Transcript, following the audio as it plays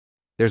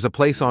There's a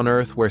place on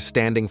Earth where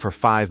standing for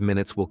 5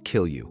 minutes will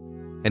kill you.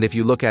 And if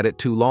you look at it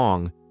too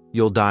long,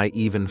 you'll die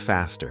even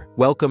faster.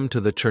 Welcome to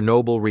the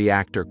Chernobyl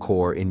reactor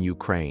core in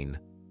Ukraine,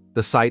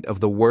 the site of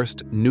the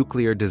worst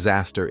nuclear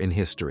disaster in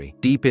history.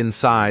 Deep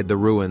inside the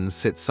ruins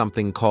sits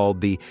something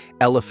called the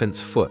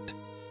Elephant's Foot,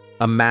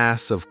 a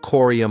mass of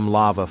corium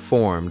lava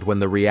formed when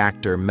the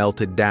reactor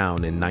melted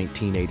down in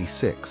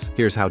 1986.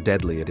 Here's how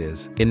deadly it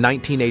is. In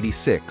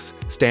 1986,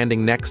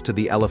 standing next to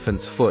the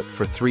Elephant's Foot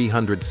for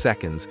 300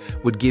 seconds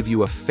would give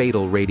you a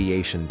fatal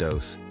radiation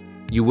dose.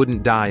 You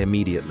wouldn't die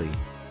immediately.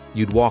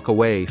 You'd walk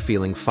away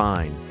feeling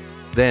fine.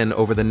 Then,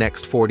 over the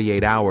next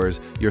 48 hours,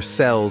 your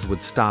cells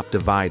would stop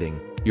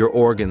dividing, your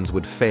organs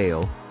would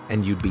fail,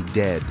 and you'd be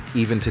dead.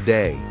 Even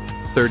today,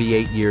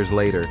 38 years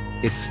later,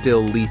 it's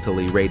still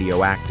lethally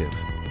radioactive.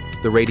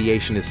 The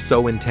radiation is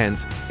so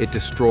intense, it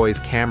destroys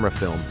camera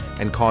film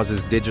and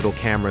causes digital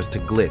cameras to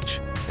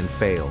glitch and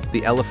fail.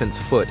 The Elephant's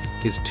Foot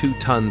is 2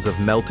 tons of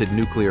melted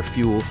nuclear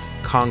fuel,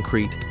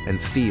 concrete, and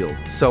steel.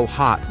 So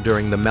hot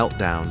during the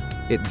meltdown,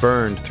 it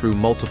burned through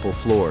multiple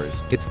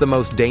floors. It's the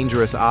most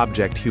dangerous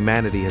object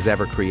humanity has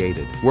ever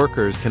created.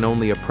 Workers can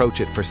only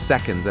approach it for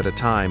seconds at a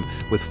time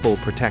with full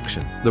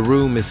protection. The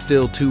room is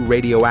still too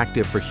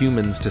radioactive for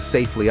humans to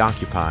safely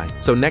occupy.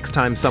 So next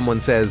time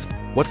someone says,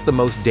 "What's the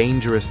most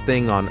dangerous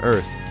thing on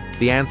Earth?"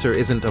 the answer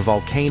isn't a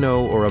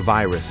volcano or a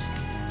virus.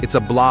 It's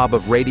a blob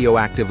of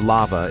radioactive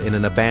lava in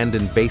an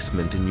abandoned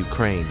basement in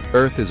Ukraine.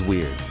 Earth is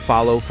weird.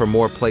 Follow for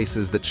more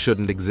places that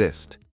shouldn't exist.